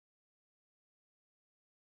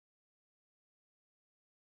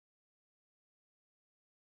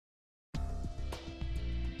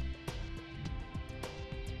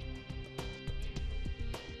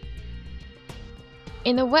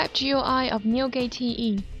In the web GUI of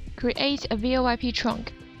NeoGate create a VoIP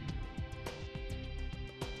trunk.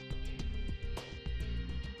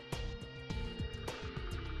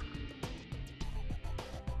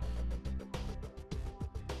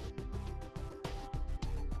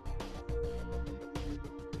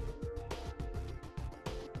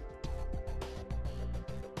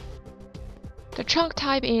 The trunk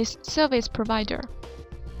type is Service Provider.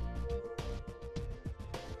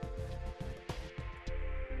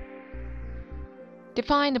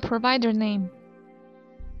 Define the provider name.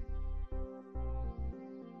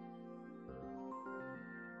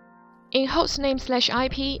 In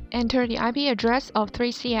hostname/IP, enter the IP address of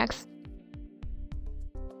 3CX.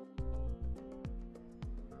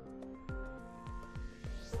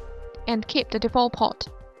 And keep the default port.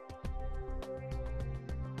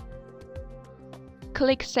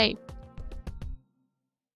 Click Save.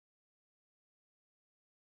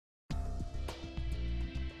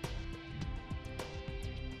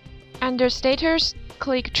 Under Status,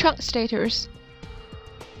 click Trunk Status.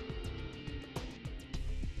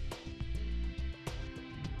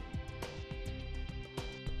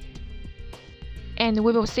 And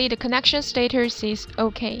we will see the connection status is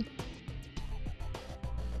OK.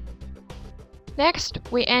 Next,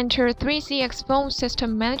 we enter 3CX Phone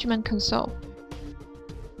System Management Console.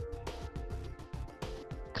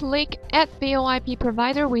 Click Add VoIP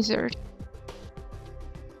Provider Wizard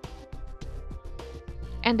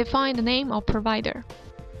and define the name of provider.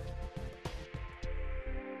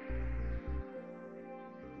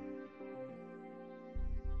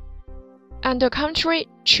 Under Country,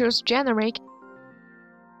 choose Generic.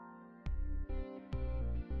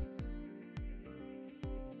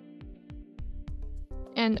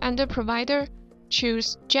 And under Provider,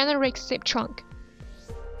 choose Generic SIP Trunk.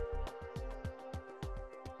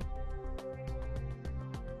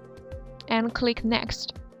 And click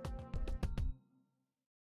Next.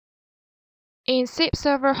 In SIP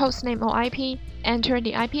server hostname or IP, enter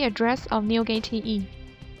the IP address of NeoGate.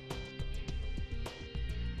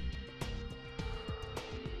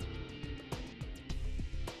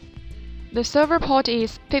 The server port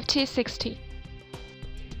is 5060.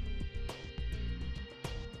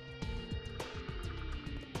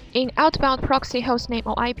 In outbound proxy hostname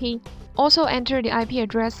or IP, also enter the IP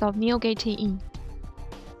address of NeoGate.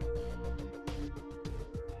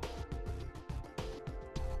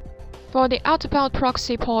 For the outbound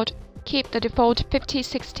proxy port, keep the default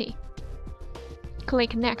 5060.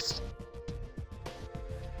 Click Next.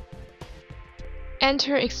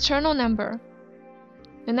 Enter external number.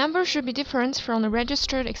 The number should be different from the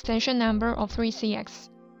registered extension number of 3CX.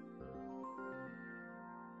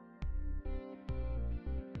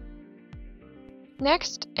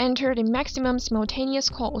 Next, enter the maximum simultaneous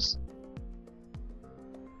calls.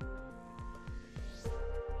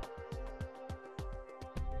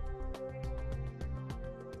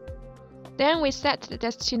 Then we set the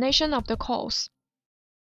destination of the calls.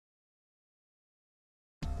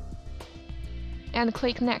 And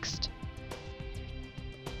click Next.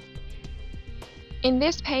 In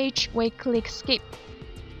this page, we click Skip.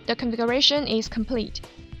 The configuration is complete.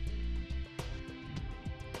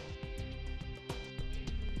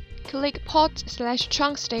 Click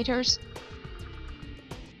Port/Trunk Status.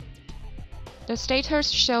 The status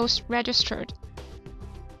shows registered.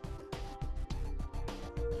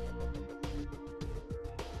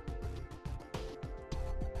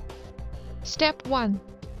 Step 1.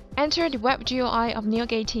 Enter the web GUI of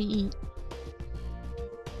NeoGate.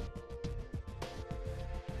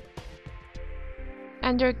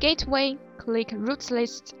 Under Gateway, click Routes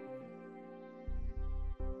List.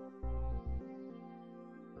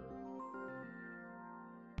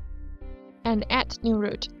 And add new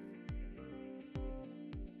route.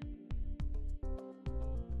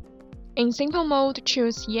 In simple mode,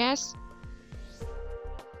 choose Yes.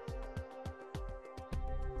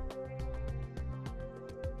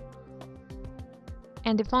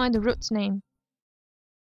 And define the route name.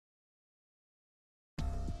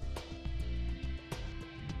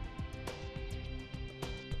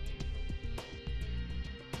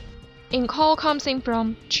 In call comes in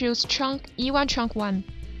from, choose Trunk E1 Trunk 1.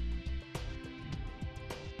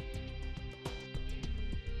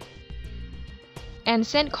 And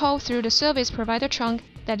send call through the service provider trunk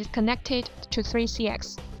that is connected to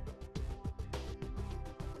 3CX.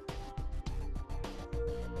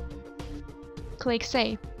 Click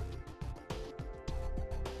Save.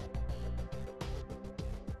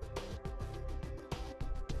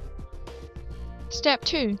 Step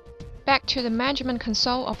 2. Back to the management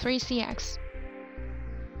console of 3CX.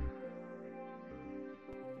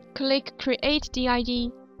 Click Create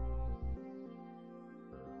DID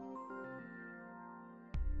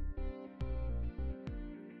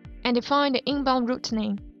and define the inbound route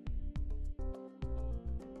name.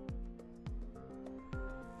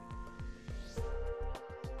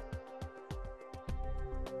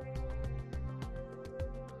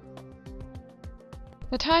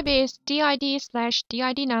 The type is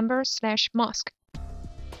DID/DID number/mask.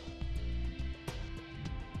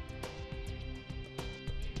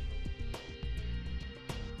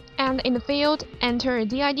 And in the field, enter a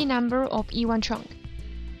DID number of E1 trunk.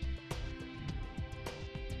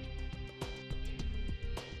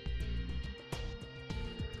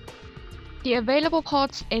 The available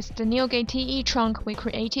ports is the NeoGate TE trunk we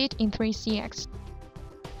created in 3CX.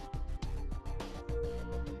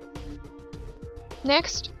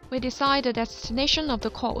 Next, we decide the destination of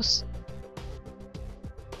the calls.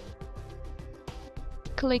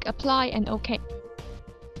 Click Apply and OK.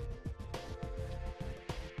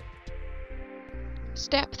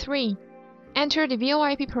 Step 3. Enter the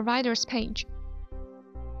VoIP providers page.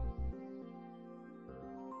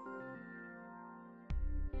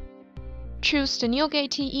 Choose the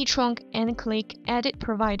NeoGate TE trunk and click Edit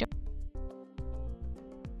Provider.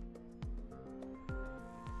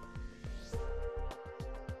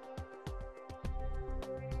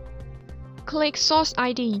 Click Source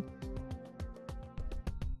ID.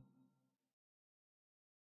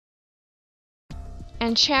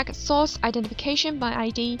 And check Source Identification by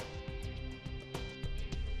ID.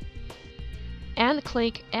 And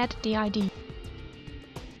click Add DID.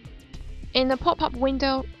 In the pop-up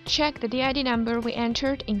window, check the DID number we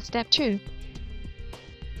entered in Step 2.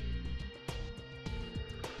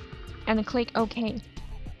 And click OK.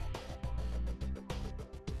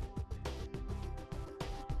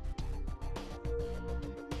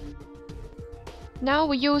 Now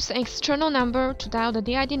we use an external number to dial the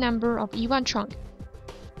DID number of E1 trunk.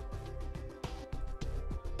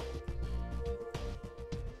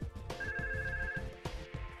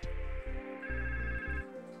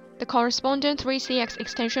 The corresponding 3CX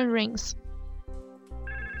extension rings.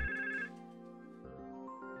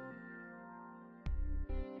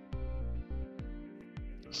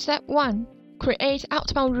 Step 1. Create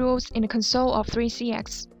outbound rules in the console of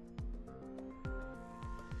 3CX.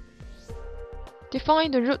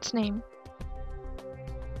 Define the route name.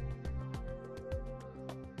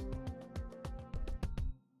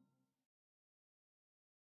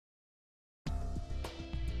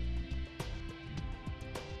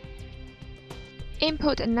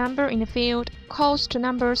 Input a number in the field calls to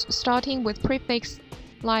numbers starting with prefix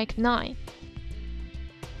like 9.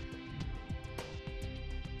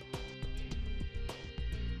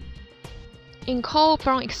 In call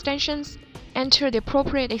from extensions, enter the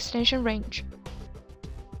appropriate extension range.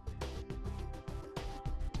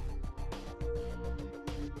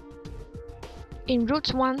 In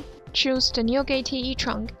Route 1, choose the NeoGate TE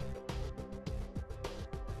trunk.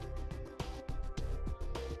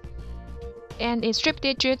 And in strip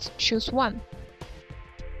digits, choose 1.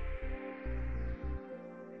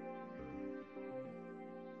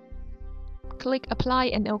 Click Apply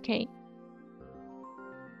and OK.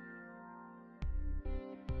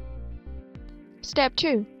 Step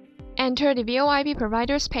 2. Enter the VoIP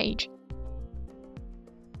providers page.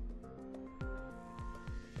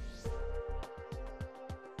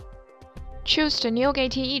 Choose the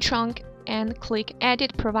NeoGate TE trunk and click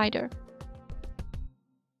Edit Provider.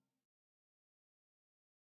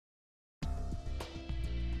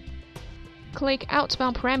 Click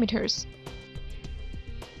Outbound Parameters.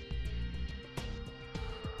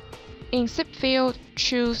 In SIP field,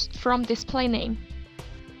 choose From Display Name.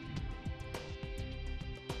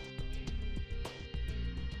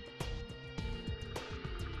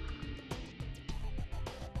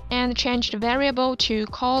 And change the variable to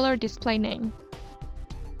Caller Display Name.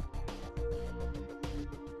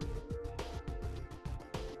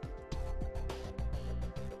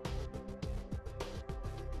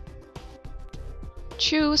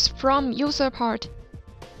 Choose From User Part.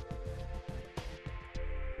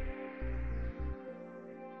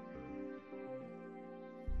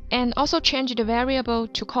 And also change the variable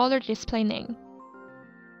to Caller Display Name.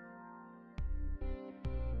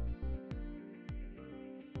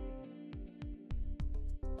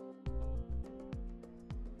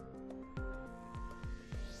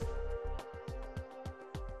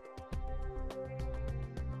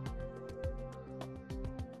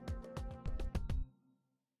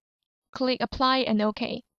 Click Apply and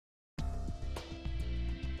OK.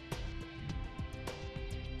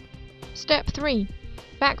 Step 3.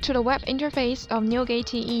 Back to the web interface of NeoGate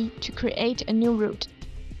TE to create a new route.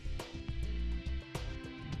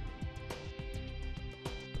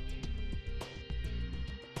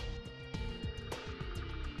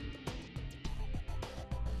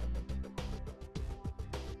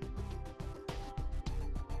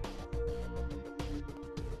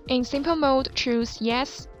 In simple mode, choose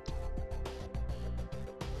Yes.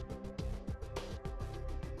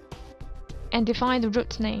 And define the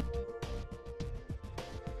root name.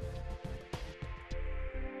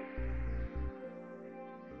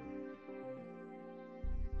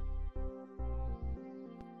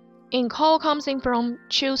 In Call Comes In From,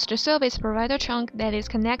 choose the service provider trunk that is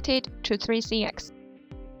connected to 3CX.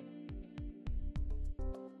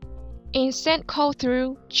 In Send Call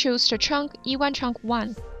Through, choose the trunk E1 Trunk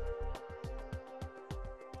 1.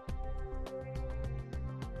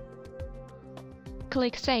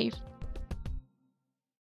 Click Save.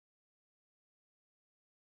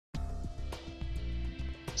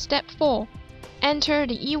 Step 4. Enter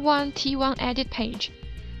the E1 T1 edit page.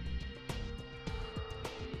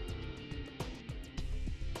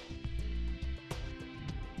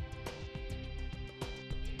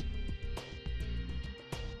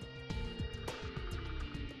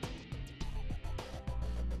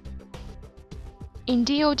 In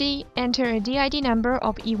DoD, enter a DID number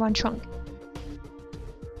of E1 trunk.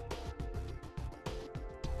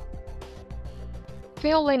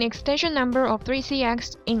 Fill in extension number of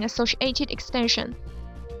 3CX in associated extension.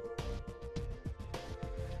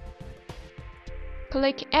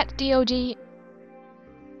 Click Add DoD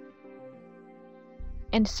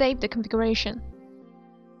and save the configuration.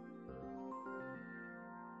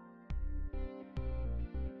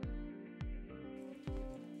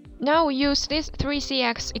 Now we use this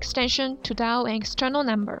 3CX extension to dial an external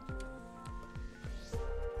number.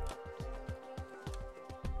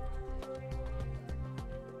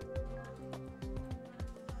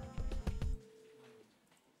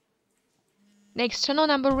 The external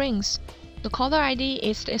number rings. The caller ID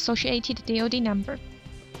is the associated DoD number.